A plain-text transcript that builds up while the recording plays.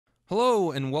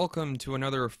Hello and welcome to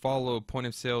another follow point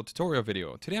of sale tutorial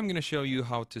video. Today I'm going to show you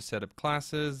how to set up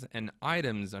classes and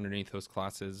items underneath those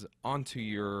classes onto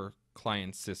your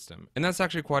client system. And that's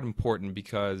actually quite important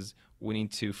because we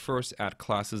need to first add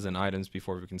classes and items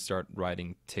before we can start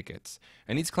writing tickets.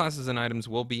 And these classes and items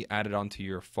will be added onto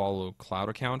your Follow Cloud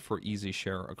account for easy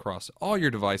share across all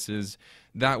your devices.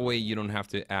 That way you don't have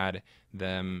to add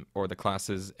them or the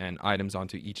classes and items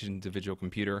onto each individual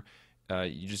computer.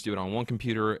 You just do it on one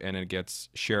computer and it gets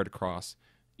shared across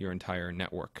your entire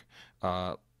network.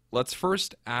 Let's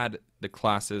first add the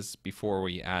classes before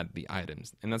we add the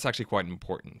items, and that's actually quite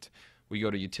important. We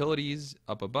go to Utilities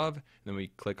up above, and then we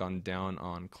click on down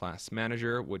on Class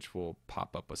Manager, which will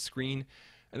pop up a screen.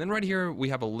 And then right here we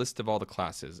have a list of all the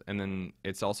classes, and then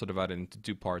it's also divided into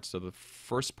two parts. So the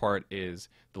first part is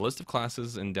the list of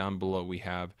classes, and down below we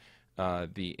have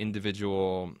the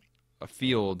individual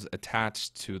fields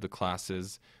attached to the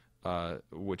classes,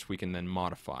 which we can then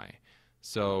modify.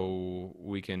 So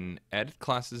we can edit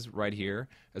classes right here,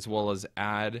 as well as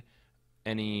add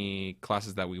any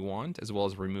classes that we want, as well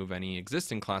as remove any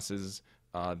existing classes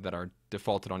that are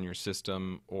defaulted on your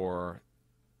system, or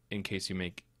in case you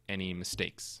make any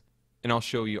mistakes. And I'll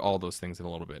show you all those things in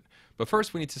a little bit. But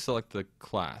first we need to select the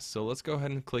class. So let's go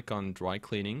ahead and click on dry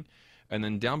cleaning. And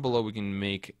then down below we can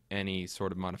make any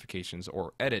sort of modifications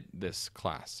or edit this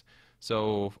class.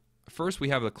 So first we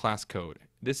have the class code.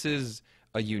 This is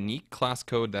a unique class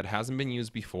code that hasn't been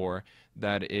used before,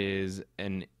 that is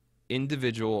an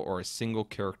individual or a single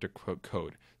character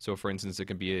code. So for instance, it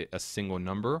can be a single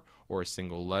number or a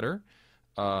single letter.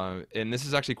 And this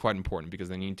is actually quite important because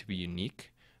they need to be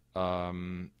unique.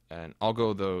 And I'll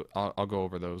go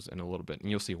over those in a little bit, and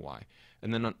you'll see why.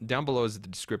 And then down below is the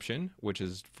description, which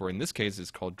is, for in this case,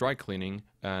 is called dry cleaning.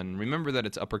 And remember that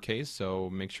it's uppercase, so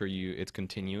make sure it's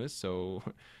continuous, so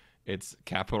it's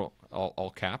capital,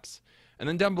 all caps. And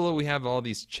then down below we have all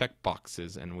these check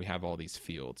boxes, and we have all these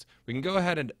fields. We can go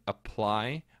ahead and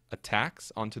apply a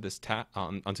tax onto this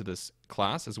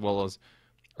class, as well as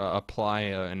apply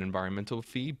an environmental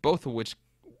fee, both of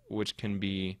which can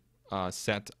be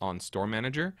set on Store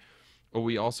Manager.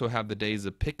 We also have the days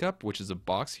of pickup, which is a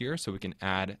box here, so we can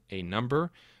add a number.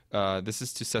 This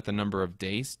is to set the number of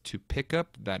days to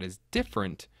pickup that is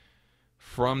different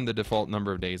from the default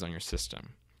number of days on your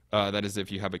system. That is, if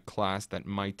you have a class that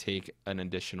might take an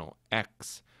additional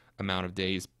X amount of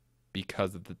days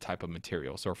because of the type of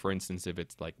material. So for instance, if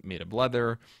it's like made of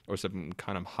leather or some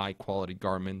kind of high quality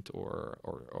garment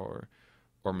or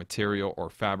material or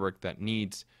fabric that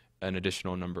needs an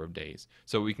additional number of days.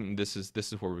 So we can this is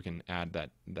where we can add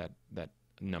that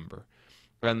number.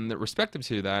 And respective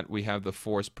to that, we have the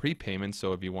forced prepayment.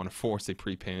 So if you want to force a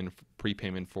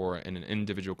prepayment for an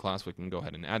individual class, we can go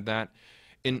ahead and add that.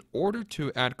 In order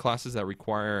to add classes that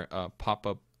require a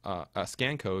pop-up a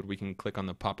scan code, we can click on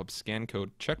the pop-up scan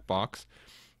code checkbox,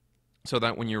 so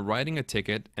that when you're writing a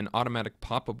ticket, an automatic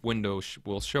pop-up window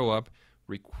will show up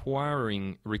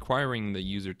requiring the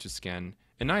user to scan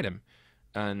an item.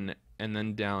 And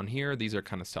then down here, these are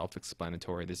kind of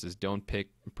self-explanatory. This is don't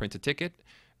print a ticket,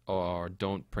 or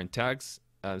don't print tags.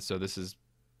 So this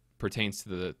pertains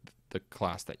to the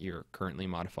class that you're currently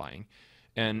modifying.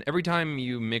 And every time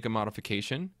you make a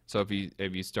modification, so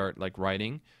if you start like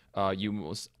writing, you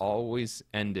must always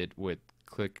end it with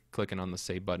clicking on the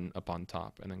Save button up on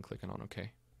top, and then clicking on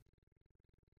OK.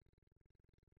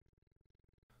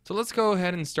 So let's go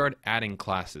ahead and start adding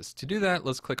classes. To do that,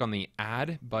 let's click on the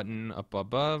Add button up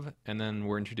above, and then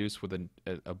we're introduced with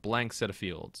a blank set of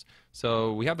fields.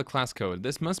 So we have the class code.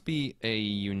 This must be a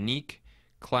unique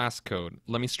class code.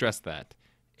 Let me stress that.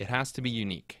 It has to be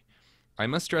unique. I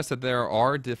must stress that there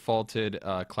are defaulted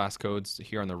class codes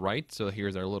here on the right. So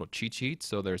here's our little cheat sheet.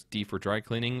 So there's D for dry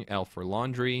cleaning, L for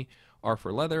laundry, R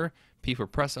for leather, P for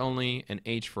press only, and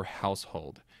H for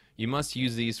household. You must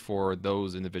use these for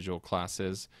those individual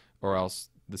classes, or else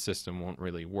the system won't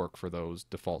really work for those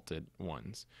defaulted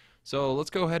ones. So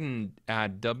let's go ahead and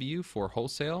add W for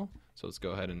wholesale. So let's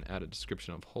go ahead and add a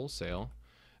description of wholesale.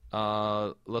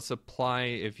 Let's apply,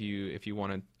 if you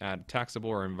want to add taxable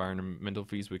or environmental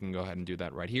fees, we can go ahead and do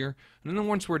that right here. And then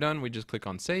once we're done, we just click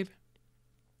on Save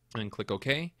and click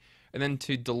OK. And then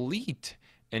to delete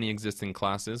any existing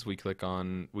classes, we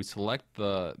select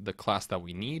the class that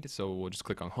we need. So we'll just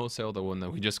click on wholesale, the one that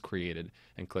we just created,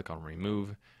 and click on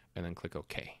remove, and then click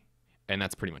OK. And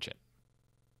that's pretty much it.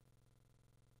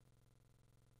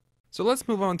 So let's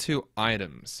move on to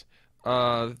items.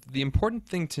 The important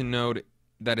thing to note,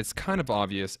 that it's kind of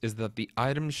obvious, is that the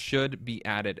items should be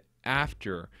added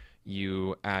after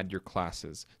you add your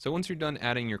classes. So once you're done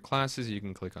adding your classes, you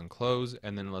can click on close,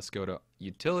 and then let's go to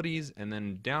utilities, and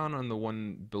then down on the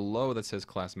one below that says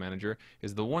class manager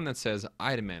is the one that says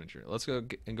item manager. Let's go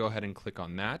ahead and click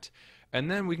on that,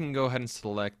 and then we can go ahead and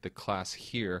select the class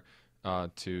here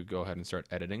to go ahead and start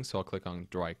editing. So I'll click on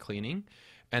dry cleaning,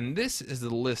 and this is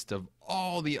the list of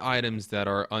all the items that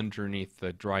are underneath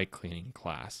the dry cleaning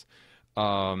class.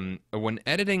 When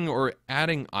editing or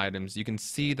adding items, you can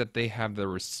see that they have the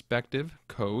respective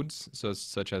codes, so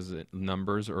such as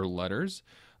numbers or letters,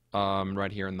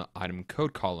 right here in the item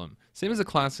code column. Same as the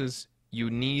classes, you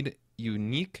need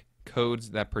unique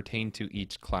codes that pertain to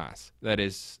each class, that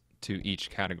is, to each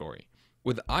category.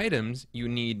 With items, you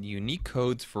need unique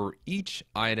codes for each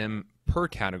item per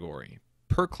category.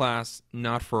 Per class,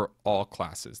 not for all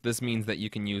classes. This means that you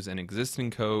can use an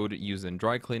existing code used in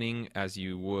dry cleaning as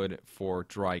you would for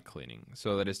dry cleaning.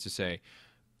 So that is to say,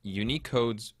 unique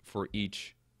codes for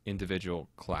each individual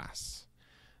class.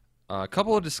 A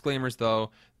couple of disclaimers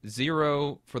though.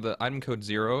 0 for the item code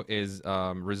 0 is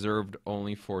reserved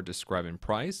only for describing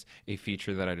price, a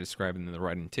feature that I described in the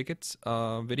writing tickets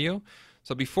video.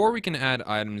 So before we can add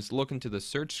items, look into the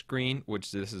search screen,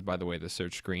 which this is, by the way, the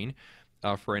search screen.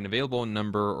 For an available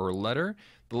number or letter.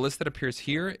 The list that appears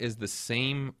here is the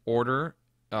same order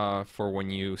for when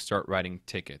you start writing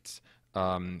tickets.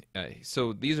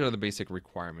 So these are the basic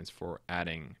requirements for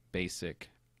adding basic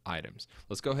items.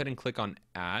 Let's go ahead and click on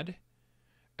add,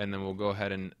 and then we'll go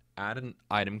ahead and add an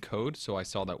item code. So I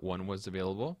saw that one was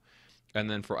available. And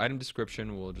then for item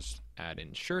description, we'll just add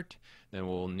in shirt. Then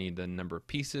we'll need the number of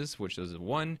pieces, which is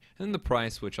 1, and then the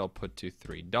price, which I'll put to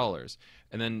 $3.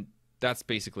 And then that's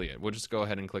basically it. We'll just go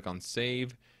ahead and click on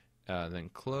save, then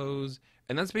close,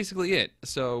 and that's basically it.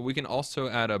 So we can also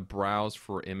add a browse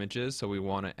for images. So we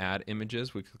want to add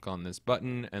images. We click on this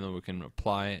button, and then we can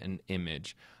apply an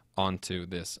image onto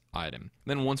this item.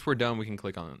 Then once we're done, we can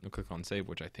click on save,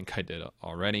 which I think I did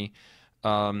already,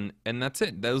 and that's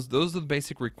it. Those are the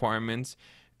basic requirements.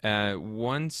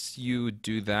 Once you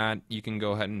do that, you can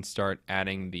go ahead and start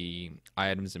adding the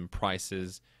items and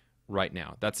prices right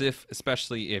now. That's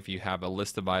especially if you have a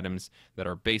list of items that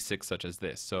are basic, such as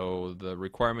this. So the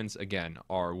requirements again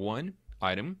are 1,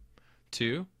 item,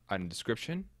 2, item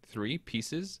description, 3,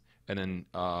 pieces, and then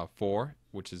 4,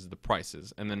 which is the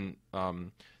prices, and then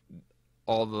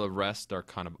all the rest are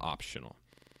kind of optional.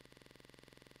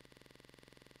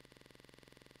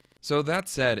 So that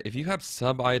said, if you have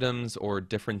sub-items or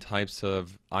different types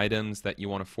of items that you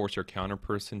want to force your counter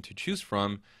person to choose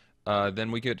from,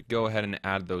 then we could go ahead and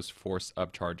add those force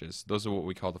upcharges. Those are what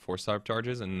we call the force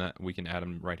upcharges, and that we can add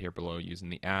them right here below using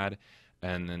the add,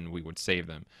 and then we would save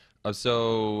them.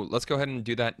 So let's go ahead and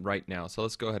do that right now. So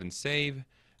let's go ahead and save,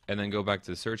 and then go back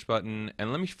to the search button,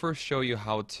 and let me first show you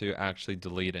how to actually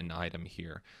delete an item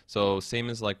here. So same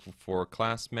as like for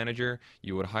class manager,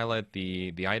 you would highlight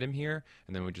the item here,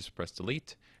 and then we just press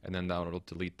delete, and then that will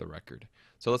delete the record.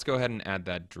 So let's go ahead and add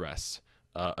that dress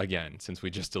again, since we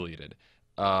just deleted.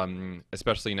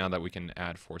 Especially now that we can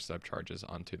add force upcharges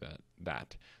onto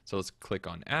that. So let's click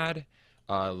on add.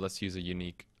 Let's use a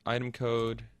unique item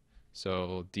code.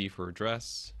 So D for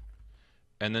dress.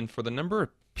 And then for the number of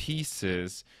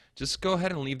pieces, just go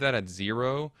ahead and leave that at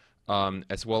 0,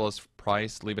 as well as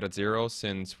price, leave it at 0,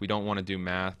 since we don't want to do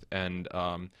math. And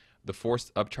the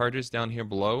forced upcharges down here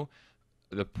below,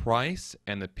 the price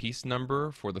and the piece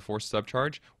number for the forced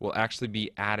upcharge will actually be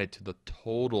added to the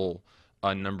total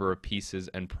number of pieces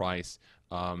and price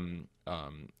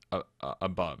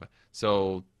above.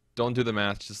 So don't do the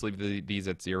math, just leave these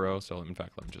at 0. So in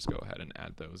fact, let me just go ahead and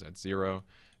add those at 0,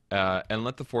 and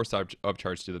let the force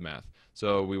upcharge do the math.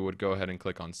 So we would go ahead and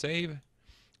click on save.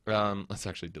 Let's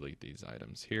actually delete these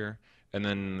items here, and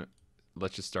then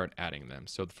let's just start adding them.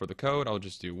 So for the code, I'll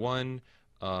just do 1,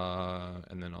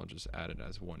 and then I'll just add it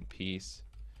as 1 piece.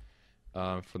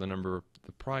 For the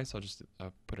price, I'll just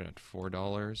put it at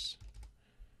 $4.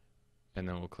 And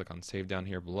then we'll click on save down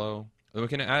here below. And we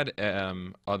can add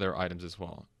other items as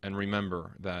well. And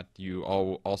remember that you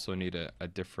also need a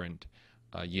different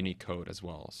unique code as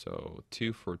well. So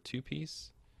 2 for 2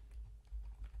 piece.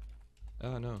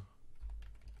 Oh no.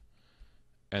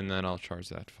 And then I'll charge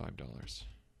that $5.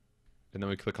 And then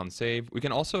we click on save. We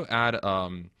can also add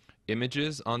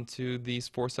images onto these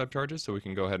force upcharges. So we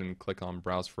can go ahead and click on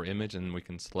browse for image, and we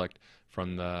can select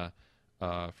from the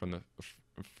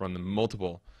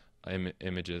multiple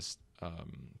images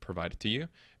provided to you.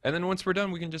 And then once we're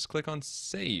done, we can just click on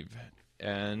save,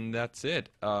 and that's it.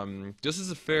 Just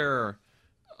as a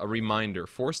reminder,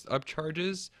 forced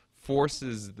upcharges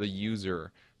forces the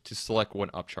user to select one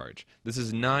upcharge. This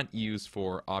is not used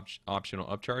for optional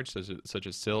upcharge such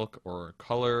as silk or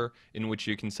color, in which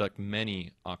you can select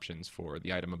many options for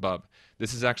the item above.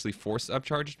 This is actually forced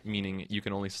upcharge, meaning you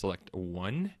can only select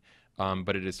one,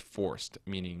 but it is forced,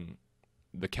 meaning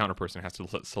the counter person has to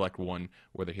select one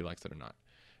whether he likes it or not.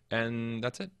 And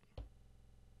that's it.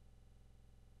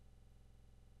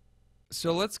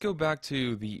 So let's go back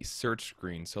to the search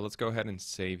screen. So let's go ahead and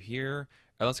save here.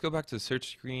 And let's go back to the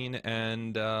search screen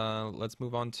and let's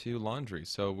move on to laundry.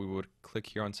 So we would click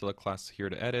here on select class here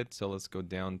to edit. So let's go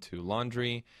down to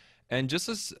laundry. And just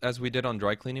as we did on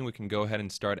dry cleaning, we can go ahead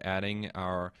and start adding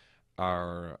our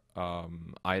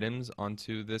items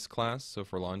onto this class. So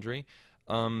for laundry.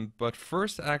 But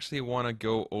first, I actually want to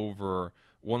go over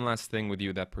one last thing with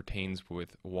you that pertains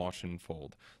with wash and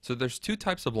fold. So there's two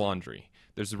types of laundry.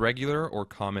 There's regular or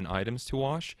common items to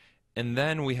wash, and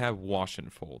then we have wash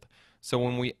and fold. So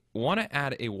when we want to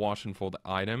add a wash and fold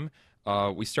item,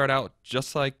 we start out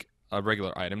just like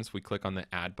regular items. We click on the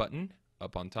add button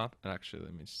up on top. And actually,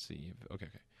 let me see. Okay.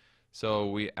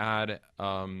 So we add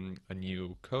a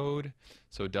new code.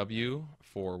 So W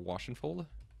for wash and fold.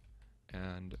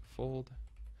 And fold.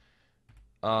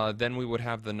 Then we would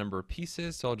have the number of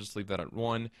pieces, so I'll just leave that at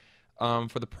 1.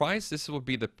 For the price, this would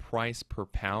be the price per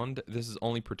pound. This is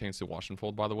only pertains to wash and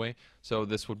fold, by the way. So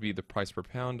this would be the price per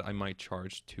pound. I might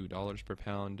charge $2 per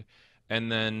pound.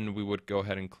 And then we would go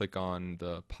ahead and click on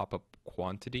the pop-up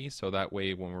quantity. So that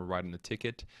way, when we're writing the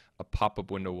ticket, a pop-up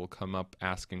window will come up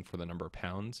asking for the number of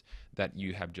pounds that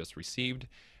you have just received.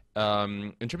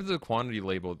 In terms of the quantity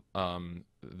label,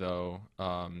 though,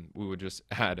 we would just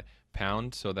add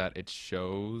pound so that it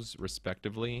shows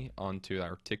respectively onto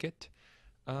our ticket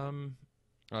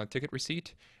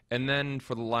receipt. And then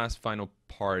for the last final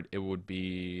part, it would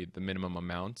be the minimum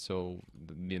amount. So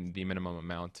the minimum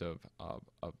amount of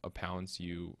pounds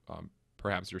you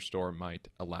perhaps your store might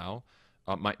allow,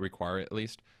 might require at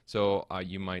least. So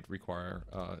you might require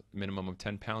a minimum of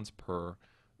 10 pounds per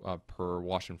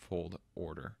wash and fold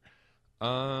order.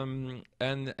 And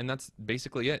that's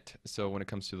basically it. So when it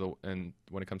comes to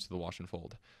the wash and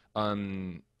fold,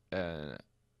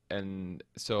 and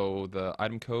so the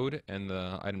item code and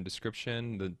the item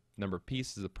description, the number of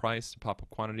pieces, the price, the pop-up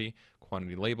quantity,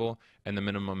 quantity label, and the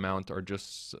minimum amount are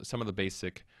just some of the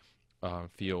basic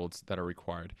fields that are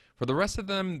required. For the rest of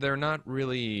them, they're not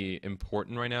really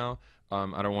important right now.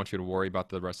 I don't want you to worry about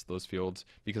the rest of those fields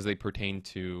because they pertain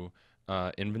to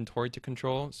inventory to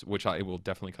control, which I will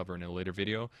definitely cover in a later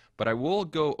video, but I will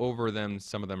go over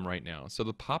some of them right now. So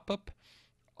the pop-up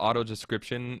auto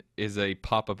description is a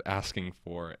pop-up asking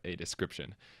for a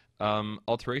description.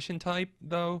 Alteration type,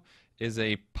 though, is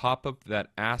a pop-up that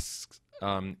asks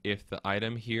if the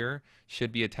item here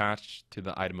should be attached to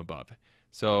the item above.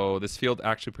 So this field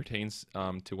actually pertains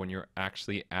to when you're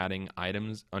actually adding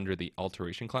items under the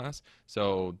alteration class.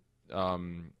 So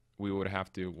we would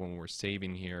have to, when we're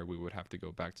saving here, we would have to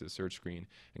go back to the search screen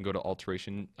and go to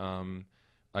alteration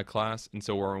class. And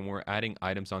so when we're adding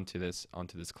items onto this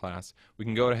class, we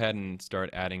can go ahead and start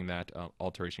adding that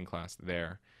alteration class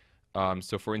there.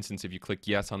 So for instance, if you click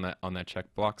yes on that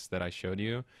checkbox that I showed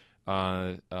you,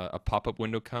 a pop-up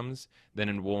window comes, then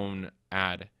it won't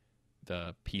add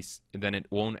the piece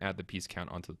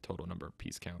count onto the total number of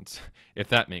piece counts, if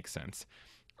that makes sense.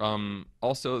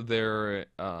 Also there,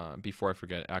 before I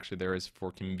forget, actually there is,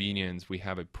 for convenience, we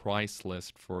have a price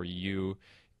list for you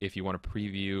if you want to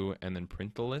preview and then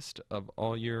print the list of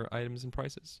all your items and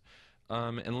prices.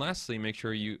 And lastly, make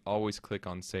sure you always click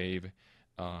on save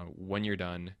when you're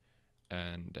done,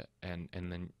 and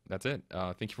then that's it.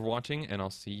 Thank you for watching, and I'll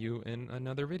see you in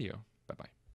another video. Bye-bye.